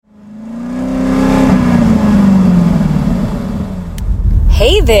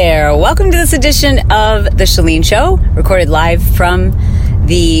Hey there, welcome to this edition of The Chalene Show, recorded live from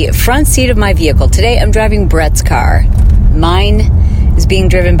the front seat of my vehicle. Today I'm driving Brett's car. Mine is being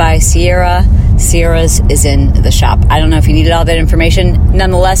driven by Sierra. Sierra's is in the shop. I don't know if you needed all that information.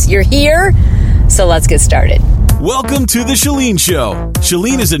 Nonetheless, you're here, so let's get started. Welcome to The Chalene Show.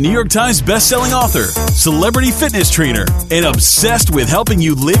 Chalene is a New York Times bestselling author, celebrity fitness trainer, and obsessed with helping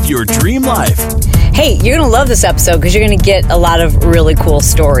you live your dream life. Hey, you're going to love this episode because you're going to get a lot of really cool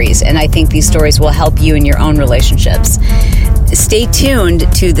stories, and I think these stories will help you in your own relationships. Stay tuned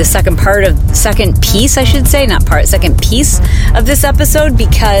to the second piece of this episode,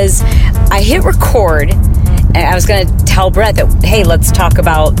 because I hit record and I was going to tell Brett that, hey, let's talk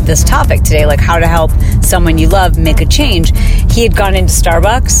about this topic today, like how to help someone you love make a change. He had gone into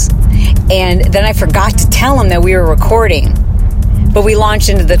Starbucks, and then I forgot to tell him that we were recording, but we launched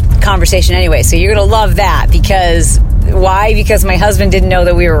into the conversation anyway. So you're going to love that. Why? Because my husband didn't know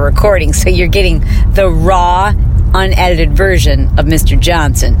that we were recording. So you're getting the raw, unedited version of Mr.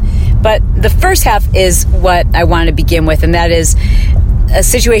 Johnson. But the first half is what I want to begin with, and that is a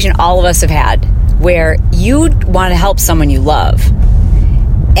situation all of us have had where you want to help someone you love.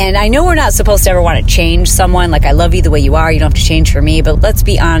 And I know we're not supposed to ever want to change someone. Like, I love you the way you are. You don't have to change for me. But let's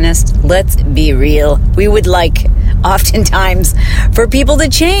be honest. Let's be real. We would like, oftentimes, for people to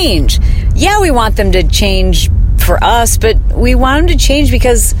change. Yeah, we want them to change for us, but we want them to change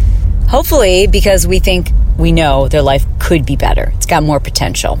because we think we know their life could be better. It's got more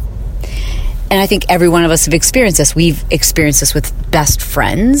potential. And I think every one of us have experienced this. We've experienced this with best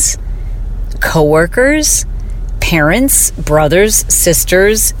friends, coworkers, parents, brothers,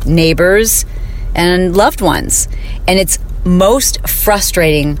 sisters, neighbors, and loved ones. And it's most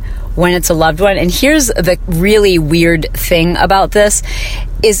frustrating when it's a loved one. And here's the really weird thing about this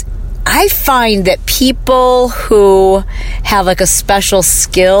is I find that people who have like a special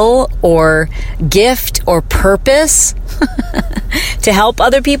skill or gift or purpose to help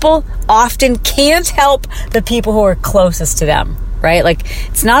other people often can't help the people who are closest to them, right? Like,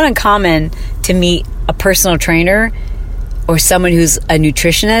 it's not uncommon to meet a personal trainer or someone who's a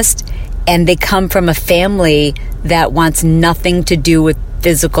nutritionist, and they come from a family that wants nothing to do with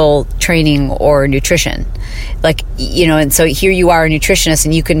physical training or nutrition. Like, and so here you are, a nutritionist,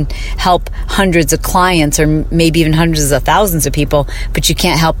 and you can help hundreds of clients or maybe even hundreds of thousands of people, but you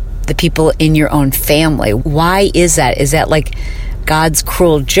can't help the people in your own family. Why is that? Is that like God's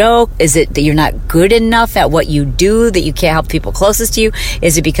cruel joke? Is it that you're not good enough at what you do, that you can't help people closest to you?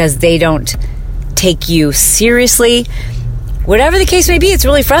 Is it because they don't take you seriously? Whatever the case may be, it's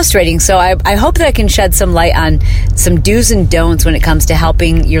really frustrating. So I hope that I can shed some light on some do's and don'ts when it comes to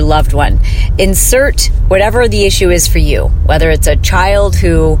helping your loved one. Insert whatever the issue is for you, whether it's a child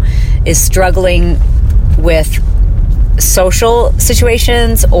who is struggling with social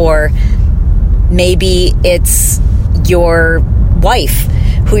situations, or maybe it's your wife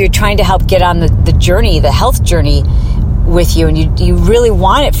who you're trying to help get on the journey, the health journey with you, and you really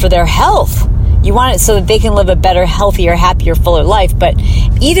want it for their health. You want it so that they can live a better, healthier, happier, fuller life. But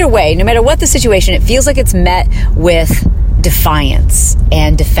either way, no matter what the situation, it feels like it's met with defiance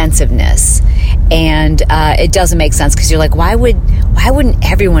and defensiveness. And it doesn't make sense, because you're like, why wouldn't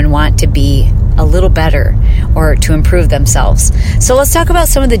everyone want to be a little better or to improve themselves? So let's talk about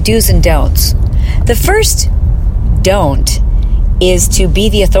some of the do's and don'ts. The first don't is to be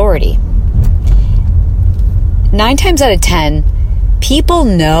the authority. 9 times out of 10, people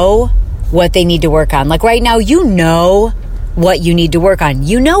know what they need to work on. Like right now, you know what you need to work on.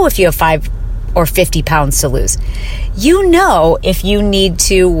 You know if you have 5 or 50 pounds to lose. You know if you need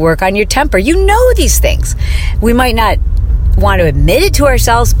to work on your temper. You know these things. We might not want to admit it to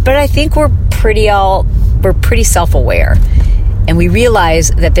ourselves, but I think we're pretty self-aware. And we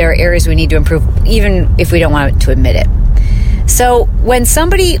realize that there are areas we need to improve, even if we don't want to admit it. So when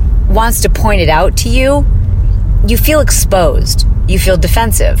somebody wants to point it out to you, you feel exposed. You feel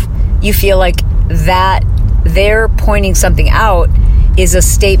defensive. You feel like that they're pointing something out is a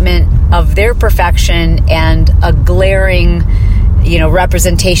statement of their perfection and a glaring,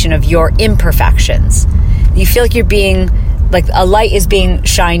 representation of your imperfections. You feel like you're being, like a light is being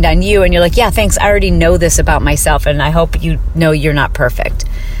shined on you, and you're like, yeah, thanks, I already know this about myself, and I hope you know you're not perfect.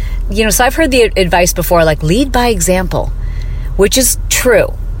 So I've heard the advice before, like, lead by example, which is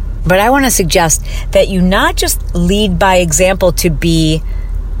true. But I want to suggest that you not just lead by example to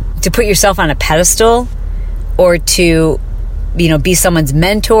put yourself on a pedestal or to, be someone's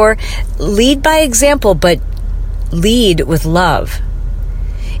mentor. Lead by example, but lead with love.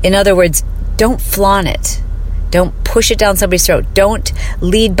 In other words, don't flaunt it. Don't push it down somebody's throat. Don't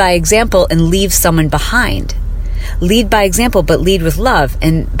lead by example and leave someone behind. Lead by example, but lead with love.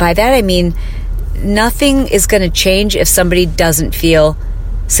 And by that I mean nothing is going to change if somebody doesn't feel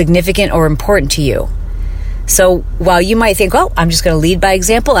significant or important to you. So while you might think, well, I'm just going to lead by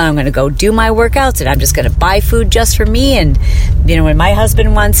example and I'm going to go do my workouts and I'm just going to buy food just for me. And, when my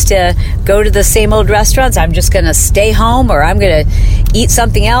husband wants to go to the same old restaurants, I'm just going to stay home, or I'm going to eat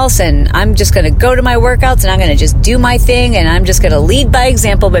something else and I'm just going to go to my workouts and I'm going to just do my thing and I'm just going to lead by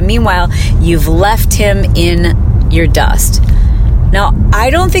example. But meanwhile, you've left him in your dust. Now, I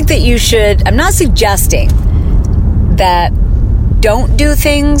don't think that you should, I'm not suggesting that don't do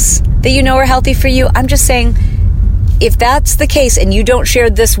things that you know are healthy for you. I'm just saying, if that's the case and you don't share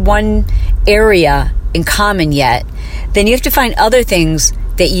this one area in common yet, then you have to find other things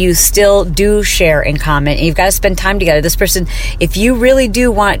that you still do share in common. And you've got to spend time together. This person, if you really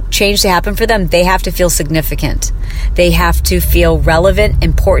do want change to happen for them, they have to feel significant. They have to feel relevant,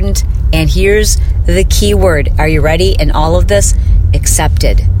 important. And here's the key word. Are you ready? In all of this,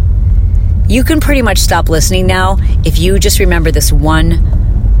 accepted. You can pretty much stop listening now if you just remember this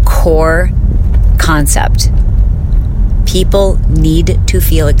one core concept. People need to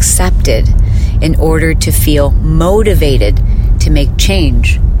feel accepted in order to feel motivated to make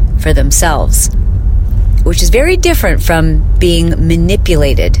change for themselves, which is very different from being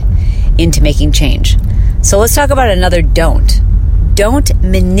manipulated into making change. So let's talk about another don't. Don't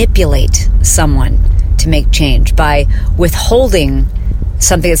manipulate someone to make change by withholding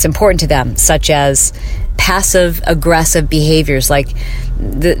something that's important to them, such as passive-aggressive behaviors, like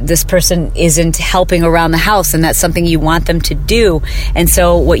this person isn't helping around the house and that's something you want them to do. And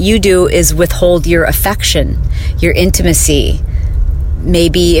so what you do is withhold your affection, your intimacy.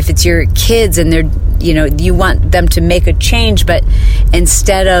 Maybe if it's your kids and they're, you want them to make a change, but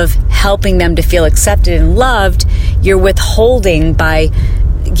instead of helping them to feel accepted and loved, you're withholding by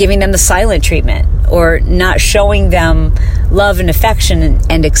giving them the silent treatment or not showing them love and affection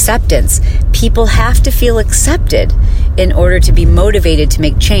and acceptance. People have to feel accepted in order to be motivated to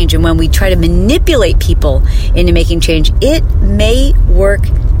make change. And when we try to manipulate people into making change, it may work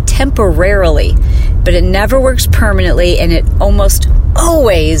temporarily, but it never works permanently, and it almost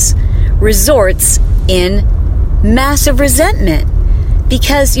always resorts in massive resentment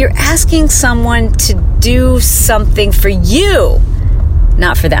because you're asking someone to do something for you,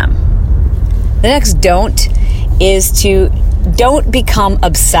 not for them. The next don't is to don't become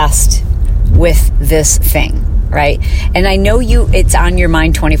obsessed with this thing, right? And I know it's on your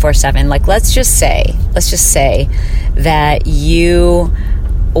mind 24/7. Like, let's just say that you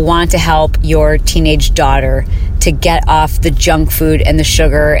want to help your teenage daughter to get off the junk food and the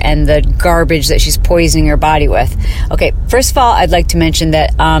sugar and the garbage that she's poisoning her body with. Okay, first of all, I'd like to mention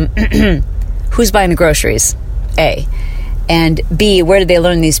that who's buying the groceries? A. And B, where did they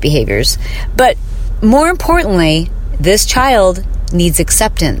learn these behaviors? But more importantly, this child needs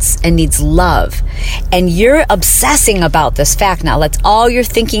acceptance and needs love. And you're obsessing about this fact now. That's all you're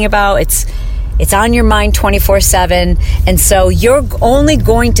thinking about. It's on your mind 24/7. And so you're only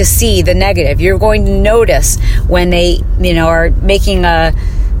going to see the negative. You're going to notice when they, are making a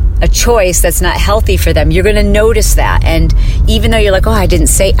choice that's not healthy for them. You're going to notice that. And even though you're like, oh,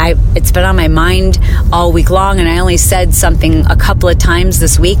 it's been on my mind all week long and I only said something a couple of times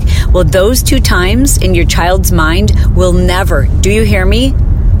this week. Well, those 2 times in your child's mind will never, do you hear me?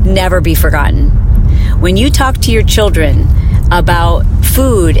 Never be forgotten. When you talk to your children about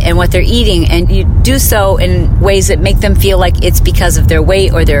food and what they're eating, and you do so in ways that make them feel like it's because of their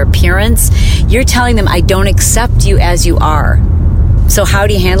weight or their appearance, you're telling them, I don't accept you as you are. So how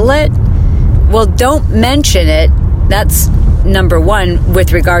do you handle it? Well, don't mention it. That's number one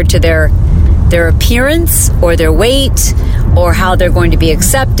with regard to their appearance or their weight or how they're going to be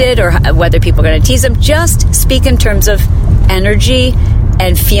accepted or whether people are going to tease them. Just speak in terms of energy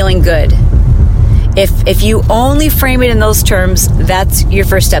and feeling good. If you only frame it in those terms, that's your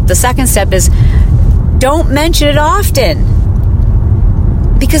first step. The second step is don't mention it often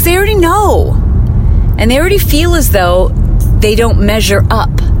because they already know and they already feel as though they don't measure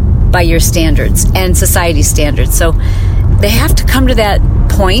up by your standards and society's standards. So they have to come to that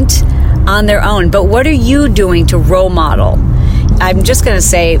point on their own. But what are you doing to role model? I'm just going to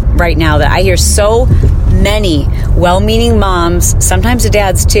say right now that I hear so many well-meaning moms, sometimes the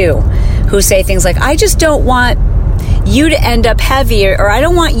dads too, who say things like, I just don't want you to end up heavier, or I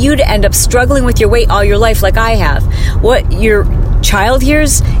don't want you to end up struggling with your weight all your life like I have. What your child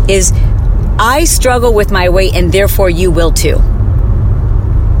hears is, I struggle with my weight and therefore you will too.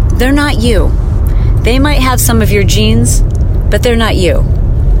 They're not you. They might have some of your genes, but they're not you.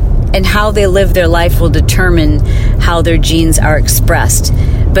 And how they live their life will determine how their genes are expressed.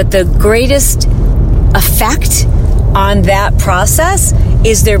 But the greatest effect on that process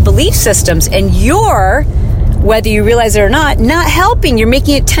is their belief systems. And you're, whether you realize it or not helping. You're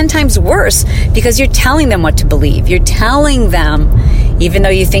making it 10 times worse because you're telling them what to believe. You're telling them, even though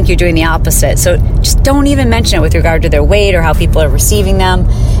you think you're doing the opposite. So just don't even mention it with regard to their weight or how people are receiving them.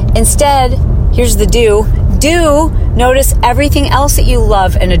 Instead, here's the do. Do notice everything else that you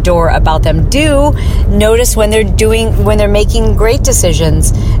love and adore about them. Do notice when they're making great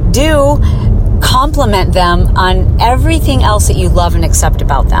decisions. Do compliment them on everything else that you love and accept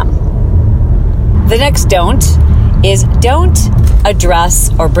about them. The next don't is don't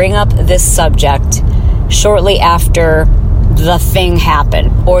address or bring up this subject shortly after the thing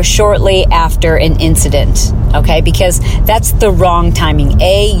happened or shortly after an incident, okay? Because that's the wrong timing.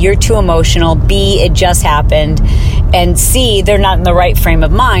 A, you're too emotional. B, it just happened. And C, they're not in the right frame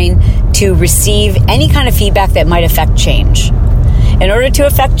of mind to receive any kind of feedback that might affect change. In order to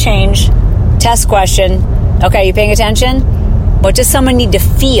affect change, test question, okay, you paying attention? What does someone need to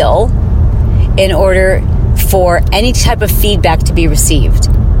feel in order for any type of feedback to be received?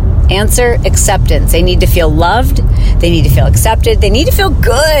 Answer, acceptance. They need to feel loved. They need to feel accepted. They need to feel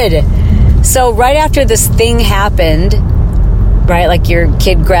good. So right after this thing happened, right, like your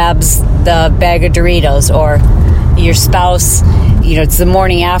kid grabs the bag of Doritos, or your spouse, it's the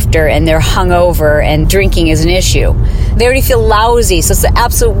morning after and they're hungover and drinking is an issue. They already feel lousy, so it's the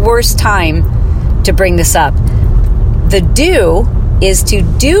absolute worst time to bring this up. The do is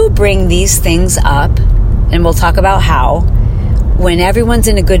to bring these things up, and we'll talk about how, when everyone's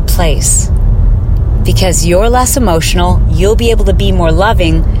in a good place. Because you're less emotional, you'll be able to be more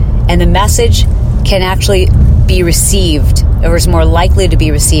loving, and the message can actually be received, or is more likely to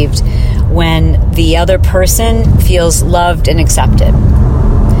be received, when the other person feels loved and accepted.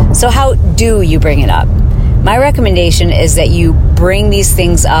 So how do you bring it up? My recommendation is that you bring these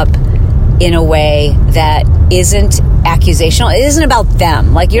things up in a way that isn't accusational. It isn't about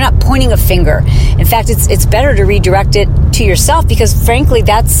them. Like, you're not pointing a finger. In fact, it's better to redirect it to yourself, because frankly,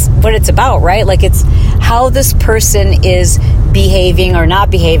 that's what it's about, right? Like, it's how this person is behaving or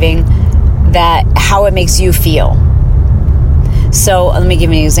not behaving, that how it makes you feel. So let me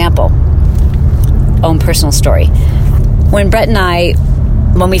give you an example. Own personal story. When Brett and I,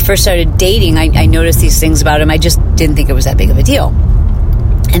 when we first started dating, I noticed these things about him. I just didn't think it was that big of a deal.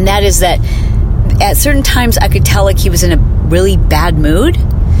 And that is that at certain times I could tell like he was in a really bad mood,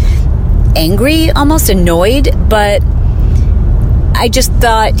 angry, almost annoyed, but I just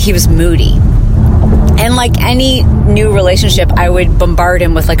thought he was moody. And like any new relationship, I would bombard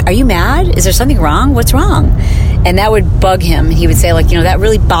him with like, are you mad? Is there something wrong? What's wrong? And that would bug him. And he would say like, that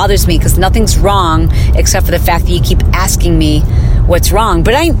really bothers me because nothing's wrong except for the fact that you keep asking me what's wrong.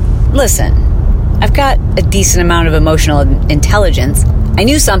 But listen, I've got a decent amount of emotional intelligence. I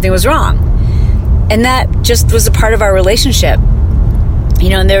knew something was wrong. And that just was a part of our relationship.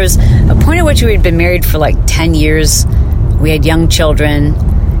 And there was a point at which we had been married for like 10 years. We had young children.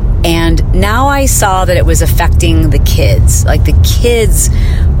 And now I saw that it was affecting the kids. Like, the kids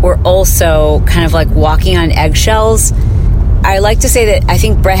were also kind of like walking on eggshells. I like to say that I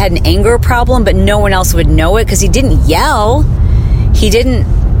think Brett had an anger problem, but no one else would know it because he didn't yell. He didn't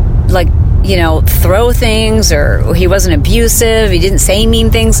throw things, or he wasn't abusive. He didn't say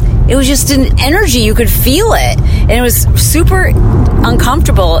mean things. It was just an energy. You could feel it. And it was super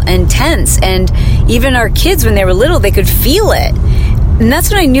uncomfortable and tense. And even our kids, when they were little, they could feel it. And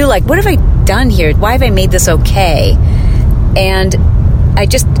that's when I knew, like, what have I done here? Why have I made this okay? And I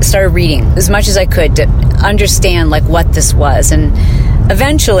just started reading as much as I could to understand, like, what this was. And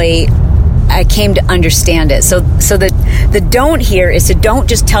eventually I came to understand it. So the don't here is to don't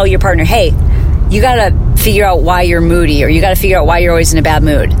just tell your partner, hey, you got to figure out why you're moody, or you got to figure out why you're always in a bad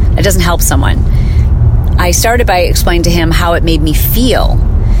mood. That doesn't help someone. I started by explaining to him how it made me feel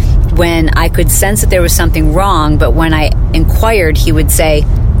when I could sense that there was something wrong, but when I inquired, he would say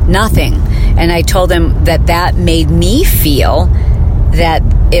nothing. And I told him that made me feel that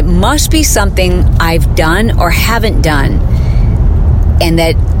it must be something I've done or haven't done, and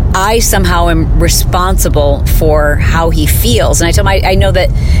that I somehow am responsible for how he feels. And I told him, I know that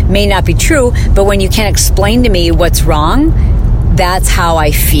may not be true, but when you can't explain to me what's wrong, that's how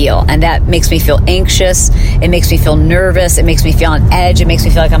I feel. And that makes me feel anxious. It makes me feel nervous. It makes me feel on edge. It makes me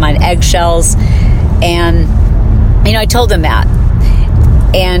feel like I'm on eggshells. And, I told him that.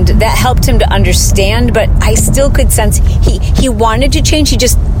 And that helped him to understand, but I still could sense he wanted to change.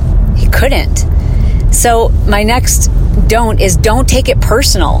 He couldn't. So my next don't take it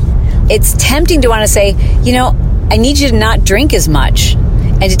personal. It's tempting to want to say, I need you to not drink as much,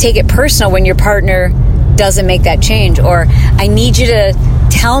 and to take it personal when your partner doesn't make that change. Or I need you to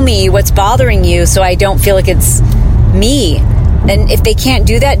tell me what's bothering you so I don't feel like it's me. And if they can't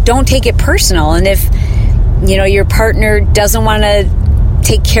do that, don't take it personal. And if, your partner doesn't want to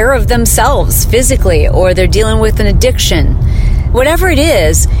take care of themselves physically, or they're dealing with an addiction, whatever it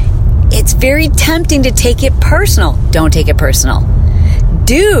is, it's very tempting to take it personal. Don't take it personal.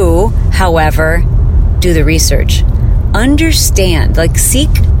 However, do the research. Understand, seek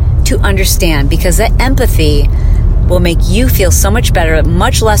to understand, because that empathy will make you feel so much better,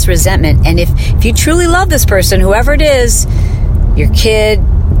 much less resentment. And if you truly love this person, whoever it is, your kid,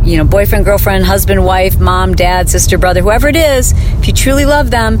 boyfriend, girlfriend, husband, wife, mom, dad, sister, brother, whoever it is, if you truly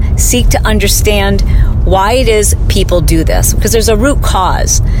love them, seek to understand why it is people do this, because there's a root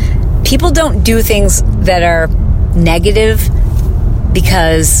cause. People don't do things that are negative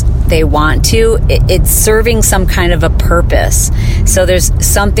because they want to. It's serving some kind of a purpose. So there's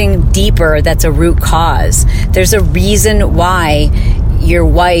something deeper that's a root cause. There's a reason why your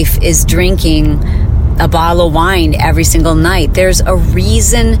wife is drinking a bottle of wine every single night. There's a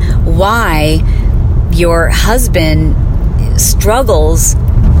reason why your husband struggles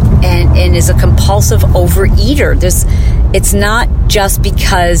and is a compulsive overeater. It's not just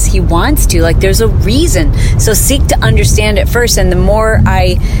because he wants to. There's a reason. So seek to understand it first. And the more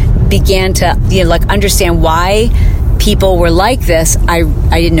I began to understand why people were like this, I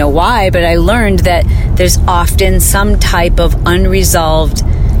didn't know why, but I learned that there's often some type of unresolved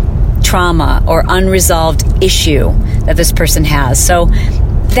trauma or unresolved issue that this person has. So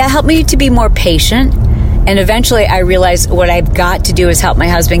that helped me to be more patient. And eventually I realized what I've got to do is help my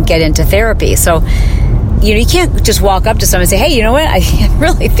husband get into therapy. So, you can't just walk up to someone and say, hey, you know what? I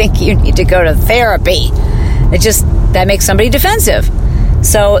really think you need to go to therapy. That makes somebody defensive.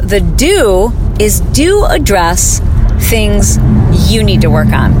 So the do is address things you need to work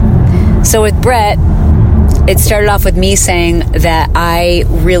on. So with Brett, it started off with me saying that I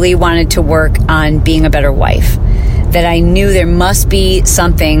really wanted to work on being a better wife, that I knew there must be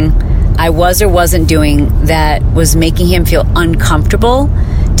something I was or wasn't doing that was making him feel uncomfortable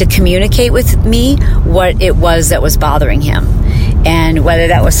to communicate with me what it was that was bothering him. And whether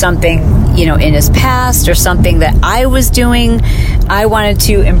that was something, in his past or something that I was doing, I wanted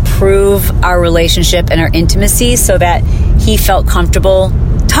to improve our relationship and our intimacy so that he felt comfortable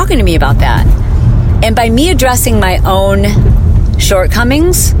talking to me about that. And by me addressing my own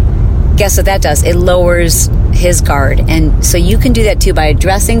shortcomings, guess what that does? It lowers his guard. And so you can do that too by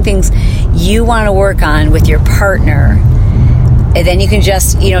addressing things you want to work on with your partner. And then you can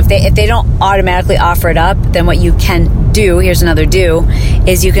just, if they don't automatically offer it up, then what you can do, here's another do,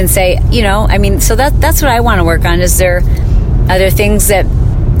 is you can say, so that's what I want to work on. Are there things that,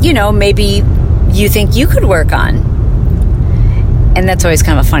 maybe you think you could work on? And that's always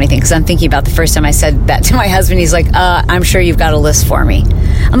kind of a funny thing, because I'm thinking about the first time I said that to my husband. He's like, I'm sure you've got a list for me.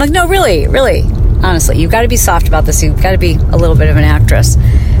 I'm like, no, really, honestly, you've got to be soft about this. You've got to be a little bit of an actress.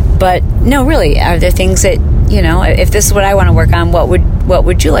 But no, really, are there things that, if this is what I want to work on, what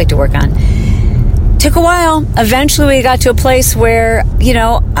would you like to work on? Took a while. Eventually we got to a place where,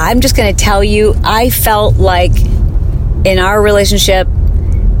 I'm just going to tell you, I felt like in our relationship,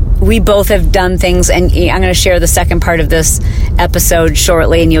 we both have done things, and I'm going to share the second part of this episode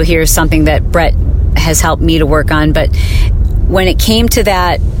shortly, and you'll hear something that Brett has helped me to work on. But when it came to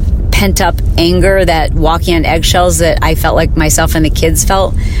that pent-up anger, that walking on eggshells that I felt like myself and the kids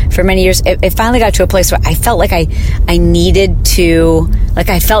felt for many years, it finally got to a place where I felt like I needed to,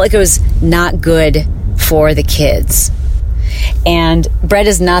 I felt like it was not good for the kids. And Brett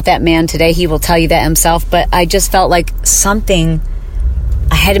is not that man today. He will tell you that himself. But I just felt like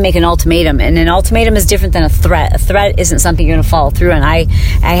I had to make an ultimatum. And an ultimatum is different than a threat. A threat isn't something you're going to follow through. And I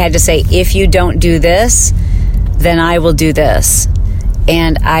had to say, if you don't do this, then I will do this.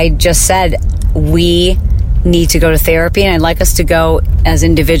 And I just said, we need to go to therapy, and I'd like us to go as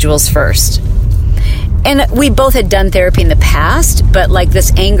individuals first. And we both had done therapy in the past, but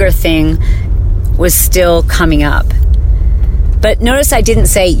this anger thing was still coming up. But notice I didn't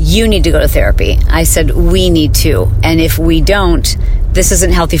say, you need to go to therapy. I said, we need to. And if we don't, this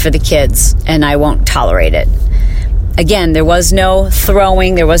isn't healthy for the kids, and I won't tolerate it. Again, there was no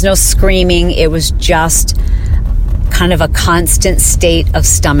throwing, there was no screaming. It was just kind of a constant state of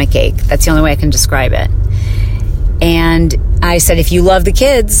stomach ache. That's the only way I can describe it. And I said, if you love the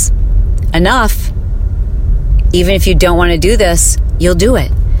kids enough, even if you don't want to do this, you'll do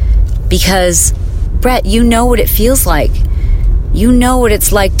it. Because, Brett, you know what it feels like. You know what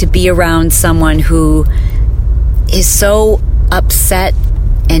it's like to be around someone who is so upset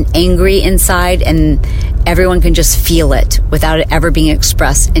and angry inside, and everyone can just feel it without it ever being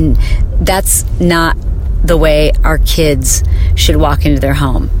expressed. And that's not the way our kids should walk into their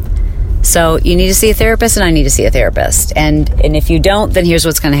home. So you need to see a therapist, and I need to see a therapist. And if you don't, then here's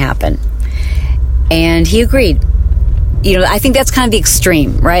what's going to happen. And he agreed. I think that's kind of the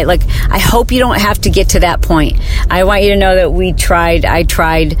extreme, right? Like, I hope you don't have to get to that point. I want you to know that I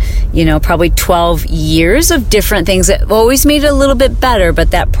tried, probably 12 years of different things that always made it a little bit better,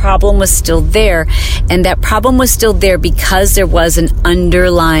 but that problem was still there. And that problem was still there because there was an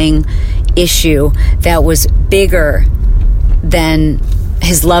underlying issue that was bigger than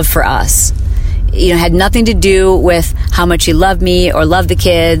his love for us. Had nothing to do with how much he loved me or loved the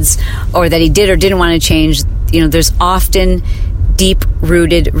kids, or that he did or didn't want to change. There's often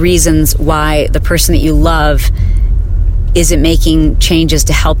deep-rooted reasons why the person that you love isn't making changes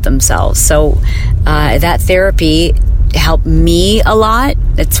to help themselves. So that therapy helped me a lot.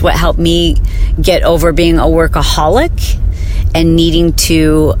 It's what helped me get over being a workaholic and needing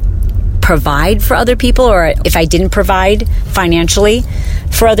to provide for other people, or if I didn't provide financially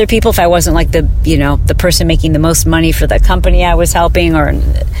for other people, if I wasn't like the person making the most money for the company I was helping or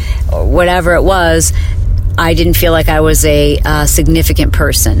whatever it was, I didn't feel like I was a significant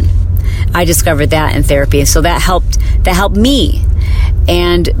person. I discovered that in therapy. So that helped me.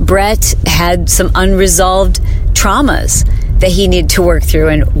 And Brett had some unresolved traumas that he needed to work through.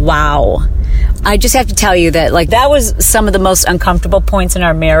 And wow, I just have to tell you that that was some of the most uncomfortable points in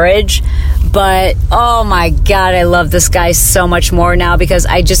our marriage. But oh my God, I love this guy so much more now, because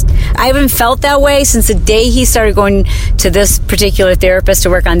I haven't felt that way since the day he started going to this particular therapist to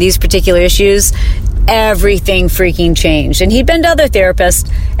work on these particular issues. Everything freaking changed. And he'd been to other therapists,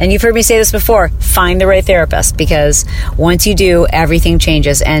 and you've heard me say this before, find the right therapist, because once you do, everything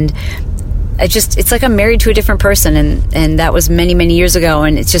changes. And it's like I'm married to a different person, and that was many, many years ago,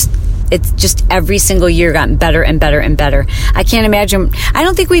 and it's just every single year gotten better and better and better. I can't imagine, I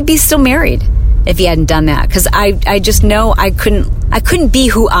don't think we'd be still married if he hadn't done that, because I just know I couldn't be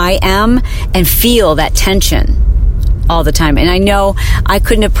who I am and feel that tension all the time. And I know I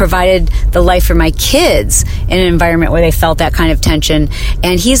couldn't have provided the life for my kids in an environment where they felt that kind of tension.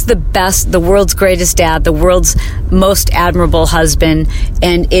 And he's the best, the world's greatest dad, the world's most admirable husband.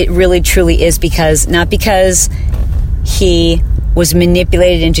 And it really truly is not because he was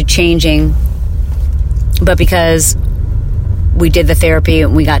manipulated into changing, but because we did the therapy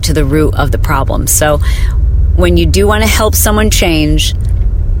and we got to the root of the problem. So when you do want to help someone change,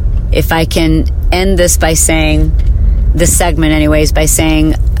 if I can end this by saying, this segment anyways, by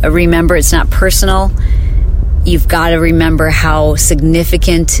saying, remember, it's not personal. You've got to remember how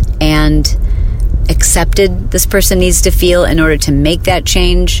significant and accepted this person needs to feel in order to make that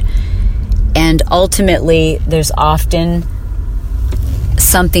change. And ultimately, there's often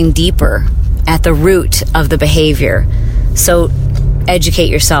something deeper at the root of the behavior. So educate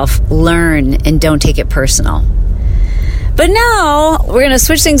yourself, learn, and don't take it personal. But now we're going to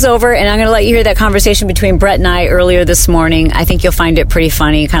switch things over, and I'm going to let you hear that conversation between Brett and I earlier this morning. I think you'll find it pretty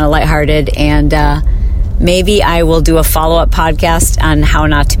funny, kind of lighthearted, and maybe I will do a follow-up podcast on how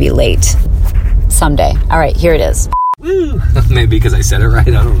not to be late someday. All right, here it is. Woo! Maybe because I said it right,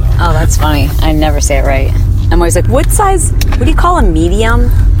 I don't know. Oh, that's funny. I never say it right. I'm always like, what do you call a medium?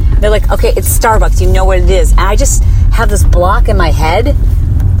 They're like, okay, it's Starbucks. You know what it is. And I just have this block in my head.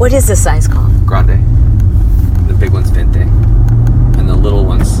 What is this size called? Grande. The big one's Venti. And the little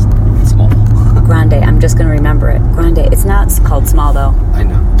one's small. Grande. I'm just going to remember it. Grande. It's not called small, though. I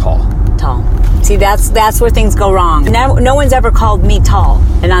know. Tall. See, that's where things go wrong. No one's ever called me tall,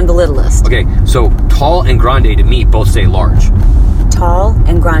 and I'm the littlest. Okay, so tall and grande to me both say large. Tall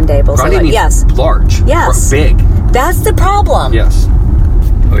and grande both say large. Yes. Large. Yes. Or big. That's the problem. Yes.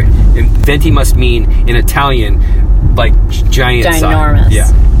 Okay. And Venti must mean in Italian, like giant size. Ginormous.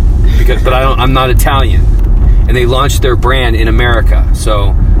 Yeah. But I'm not Italian. And they launched their brand in America.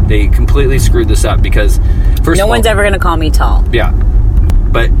 So they completely screwed this up because no one's ever going to call me tall. Yeah.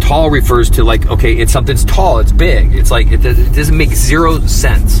 But tall refers to like, okay, it's something's tall, it's big. It's like, it doesn't make zero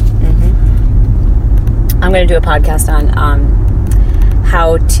sense. Mm-hmm. I'm going to do a podcast on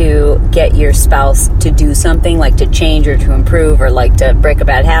how to get your spouse to do something, like to change or to improve or like to break a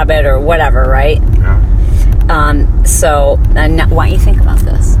bad habit or whatever, right? Yeah. So why don't you think about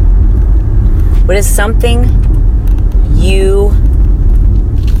this? What is something you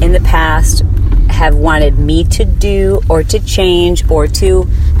in the past have wanted me to do or to change or to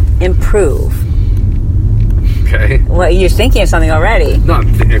improve? Okay. Well, you're thinking of something already. No,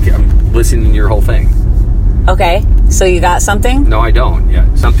 I'm listening to your whole thing. Okay. So you got something? No, I don't.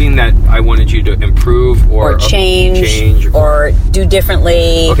 Yeah. Something that I wanted you to improve or change or do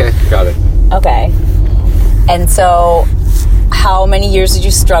differently. Okay. Got it. Okay. And so How many years did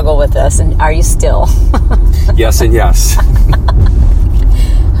you struggle with this, and are you still? Yes and yes.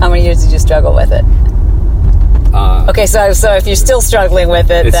 How many years did you struggle with it? Okay, so if you're still struggling with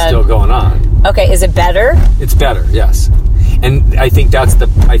it, It's then still going on. okay, is it better? It's better, yes. And I think that's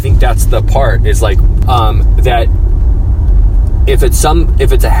the part is like that if it's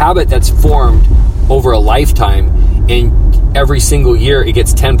a habit that's formed over a lifetime and every single year it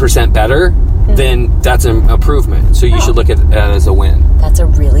gets 10% better, then that's an improvement. So you should look at it as a win. That's a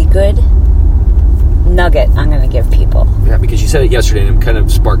really good nugget I'm going to give people. Yeah, because you said it yesterday and it kind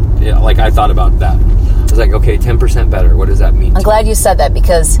of sparked, like I thought about that. I was like, okay, 10% better. What does that mean? I'm glad you said that,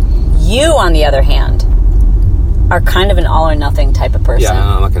 because you, on the other hand, are kind of an all or nothing type of person.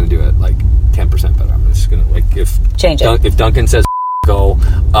 Yeah, I'm not going to do it like 10% better. I'm just going to, like, change it. If Duncan says go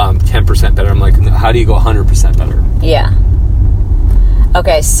 10% better, I'm like, how do you go 100% better? Yeah.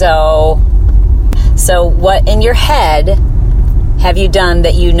 Okay, so what in your head have you done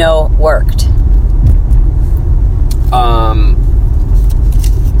that you know worked?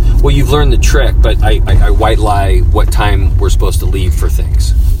 Well, you've learned the trick, but I white lie what time we're supposed to leave for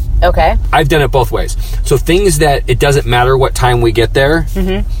things. Okay. I've done it both ways. So things that it doesn't matter what time we get there,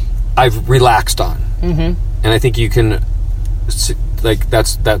 I've relaxed on. And I think you can, like,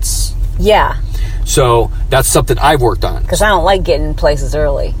 that's... Yeah. So that's something I've worked on. Because I don't like getting places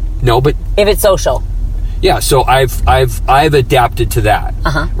early. No, but... If it's social. Yeah, so I've adapted to that,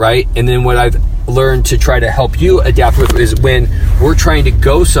 right? And then what I've learned to try to help you adapt with is when we're trying to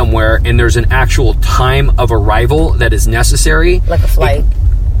go somewhere and there's an actual time of arrival that is necessary. Like a flight.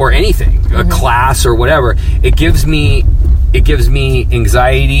 Or anything, a class or whatever. It gives me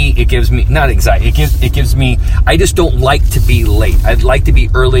anxiety. It gives me, not anxiety, it gives me, I just don't like to be late. I'd like to be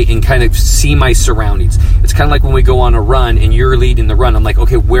early and kind of see my surroundings. It's kind of like when we go on a run and you're leading the run. I'm like,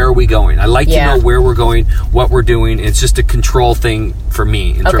 okay, where are we going? I like to know where we're going, what we're doing. It's just a control thing for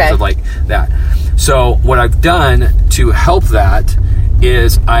me in terms of like that. So what I've done to help that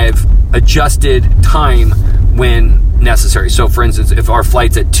is I've adjusted time when necessary. So for instance, if our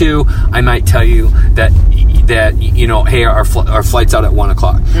flight's at 2, I might tell you that you know, hey, our flight's out at 1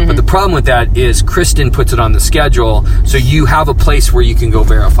 o'clock. But the problem with that is Kristen puts it on the schedule, so you have a place where you can go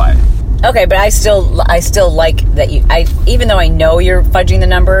verify it. Okay, but I still like that even though I know you're fudging the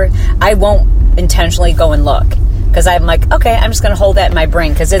number, I won't intentionally go and look, because I'm like, okay, I'm just going to hold that in my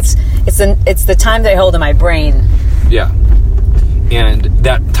brain, because it's the time that I hold in my brain. Yeah. And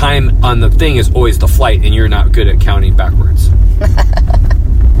that time on the thing is always the flight, and you're not good at counting backwards.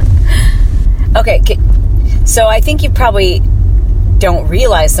 Okay, so I think you probably don't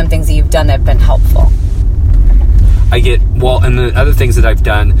realize some things that you've done that have been helpful. And the other things that I've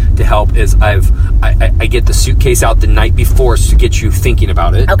done to help is I get the suitcase out the night before to get you thinking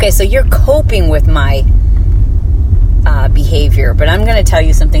about it. Okay, so you're coping with my behavior, but I'm going to tell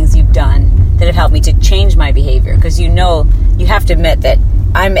you some things you've done that have helped me to change my behavior, because you know, you have to admit that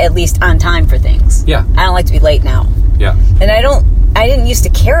I'm at least on time for things. Yeah. I don't like to be late now. Yeah. And I didn't used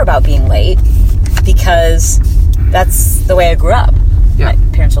to care about being late, because that's the way I grew up. Yeah.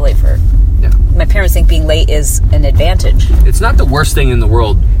 My parents are late my parents think being late is an advantage. It's not the worst thing in the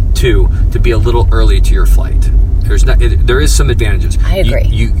world to be a little early to your flight. There is some advantages. I agree.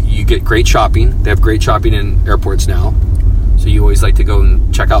 You get great shopping. They have great shopping in airports now. So you always like to go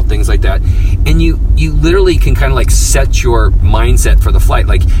and check out things like that. And you literally can kind of like set your mindset for the flight.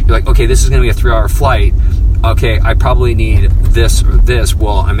 Like, you're like, okay, this is going to be a 3-hour flight. Okay, I probably need this or this.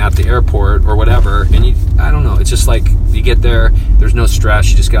 Well, I'm at the airport or whatever. And I don't know. It's just like you get there, there's no stress.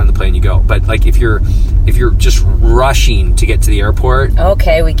 You just get on the plane, you go. But like if you're just rushing to get to the airport.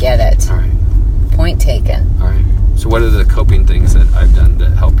 Okay, we get it. All right. Point taken. All right. So what are the coping things that I've done to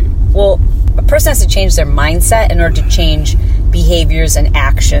help you? Well, a person has to change their mindset in order to change behaviors and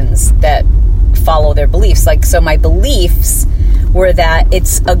actions that follow their beliefs. Like, so my beliefs were that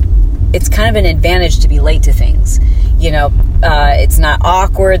it's kind of an advantage to be late to things. You know, it's not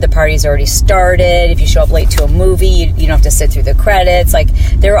awkward. The party's already started. If you show up late to a movie, you don't have to sit through the credits. Like,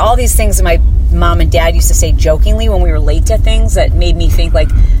 there are all these things that my mom and dad used to say jokingly when we were late to things that made me think, like,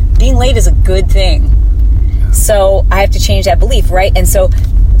 being late is a good thing. So I have to change that belief, right? And so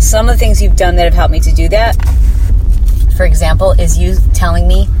some of the things you've done that have helped me to do that, for example, is you telling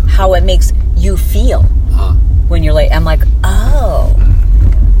me how it makes you feel when you're late. I'm like, oh,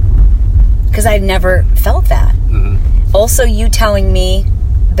 because I've never felt that. Also, you telling me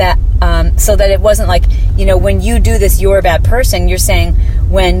that, so that it wasn't like, you know, when you do this, you're a bad person. You're saying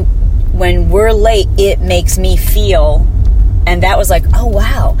when we're late, it makes me feel. And that was like, oh,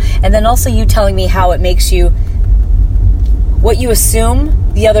 wow. And then also you telling me how it makes you, what you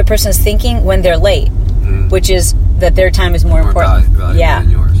assume the other person is thinking when they're late, which is that their time is more important. Valuable than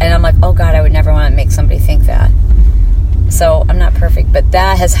yours. And I'm like, oh God, I would never want to make somebody think that. So I'm not perfect, but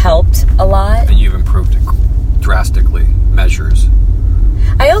that has helped a lot. And you've improved it drastically, measures.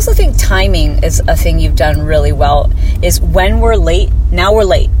 I also think timing is a thing you've done really well, is when we're late, now we're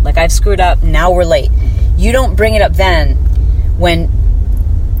late. Like I've screwed up, now we're late. You don't bring it up then when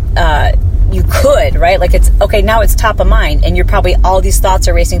you could, right? Like it's, okay, now it's top of mind and you're probably, all these thoughts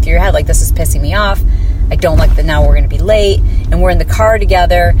are racing through your head. Like this is pissing me off. I don't like that now we're going to be late and we're in the car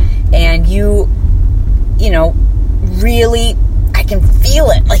together and you know, really, I can feel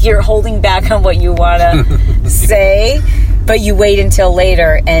it. Like you're holding back on what you want to say, but you wait until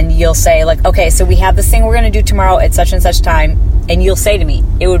later and you'll say like, okay, so we have this thing we're going to do tomorrow at such and such time. And you'll say to me,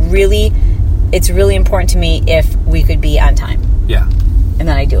 it's really important to me if we could be on time. Yeah. And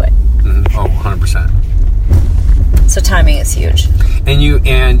then I do it. Mm-hmm. Oh, 100%. So timing is huge. And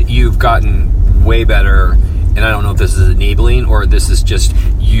you've gotten way better. And I don't know if this is enabling or this is just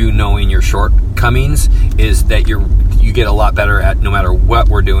you knowing your shortcomings, is that you get a lot better at, no matter what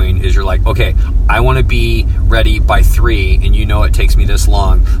we're doing, is you're like, okay, I want to be ready by 3 and you know it takes me this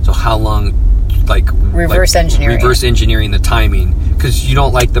long. So how long, reverse engineering the timing, because you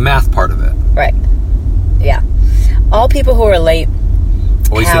don't like the math part of it. Right. Yeah. All people who are late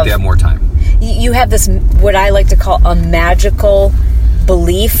always think they have more time. You have this, what I like to call a magical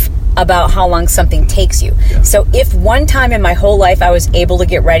belief about how long something takes you. Yeah. So if one time in my whole life I was able to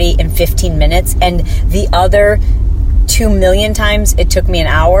get ready in 15 minutes and the other 2 million times it took me an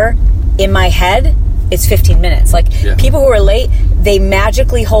hour, in my head it's 15 minutes. Like people who are late, they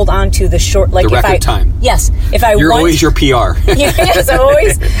magically hold on to the short, like the record time. Yes. If I You're always your PR. Yes,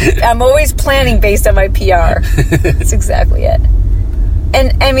 I'm always planning based on my PR. That's exactly it.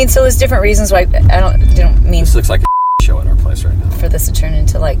 And I mean, so there's different reasons why I don't mean this looks like a show at our place right now. For this to turn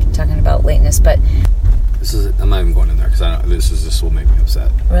into like talking about lateness, but I'm not even going in there because this will make me upset.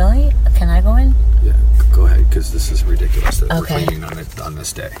 Really? Can I go in? Yeah, go ahead, because this is ridiculous that we're cleaning on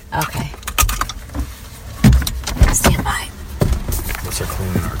this day. Okay. Stand by. Unless they're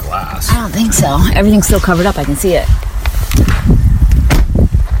cleaning our glass. I don't think so. Everything's still covered up. I can see it.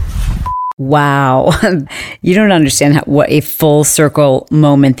 Wow. You don't understand what a full circle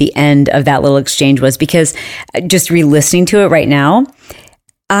moment the end of that little exchange was, because just re-listening to it right now,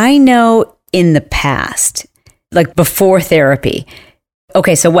 I know in the past, like before therapy,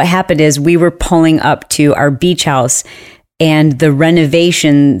 okay, so what happened is we were pulling up to our beach house and the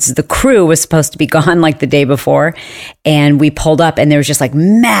renovations, the crew was supposed to be gone like the day before. And we pulled up and there was just like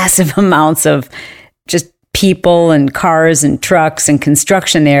massive amounts of just people and cars and trucks and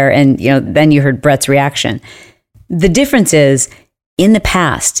construction there. And, then you heard Brett's reaction. The difference is, in the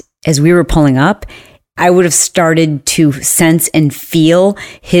past, as we were pulling up, I would have started to sense and feel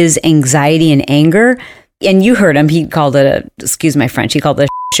his anxiety and anger. And you heard him, he called it excuse my French, he called it a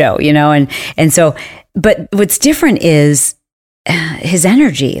show, and so, but what's different is his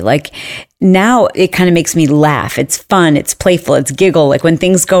energy. Like now it kind of makes me laugh. It's fun. It's playful. It's giggle. Like when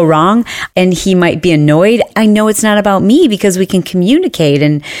things go wrong and he might be annoyed, I know it's not about me because we can communicate,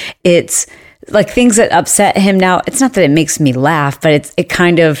 and it's like things that upset him now. It's not that it makes me laugh, but it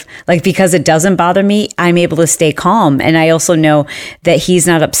kind of like, because it doesn't bother me, I'm able to stay calm. And I also know that he's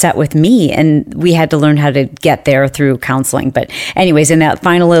not upset with me, and we had to learn how to get there through counseling. But anyways, in that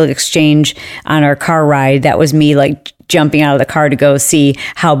final little exchange on our car ride, that was me like jumping out of the car to go see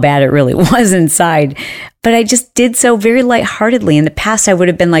how bad it really was inside. But I just did so very lightheartedly. In the past, I would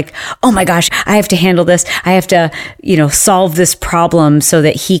have been like, oh my gosh, I have to handle this. I have to, solve this problem so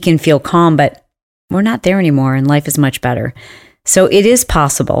that he can feel calm. But we're not there anymore, and life is much better. So it is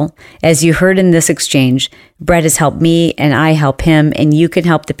possible. As you heard in this exchange, Brett has helped me and I help him, and you can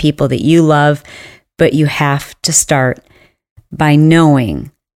help the people that you love. But you have to start by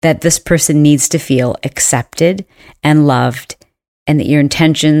knowing that this person needs to feel accepted and loved, and that your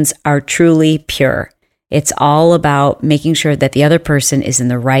intentions are truly pure. It's all about making sure that the other person is in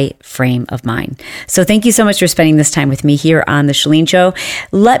the right frame of mind. So thank you so much for spending this time with me here on The Chalene Show.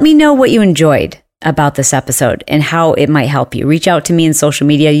 Let me know what you enjoyed about this episode and how it might help you. Reach out to me in social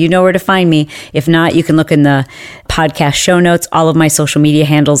media. You know where to find me. If not, you can look in the podcast show notes. All of my social media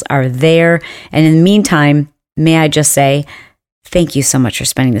handles are there. And in the meantime, may I just say, thank you so much for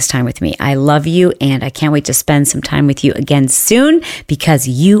spending this time with me. I love you, and I can't wait to spend some time with you again soon, because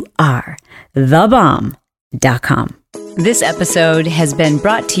you are thebomb.com. This episode has been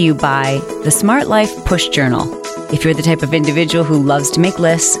brought to you by the Smart Life Push Journal. If you're the type of individual who loves to make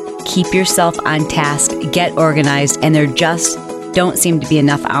lists, keep yourself on task, get organized, and there just don't seem to be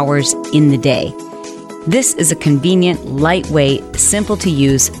enough hours in the day, this is a convenient, lightweight, simple to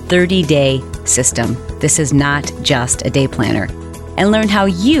use 30-day system. this is not just a day planner, and learn how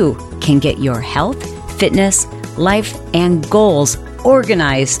you can get your health, fitness, life, and goals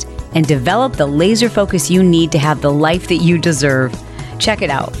organized and develop the laser focus you need to have the life that you deserve. Check it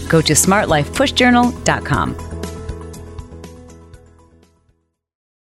out. Go to smartlifepushjournal.com.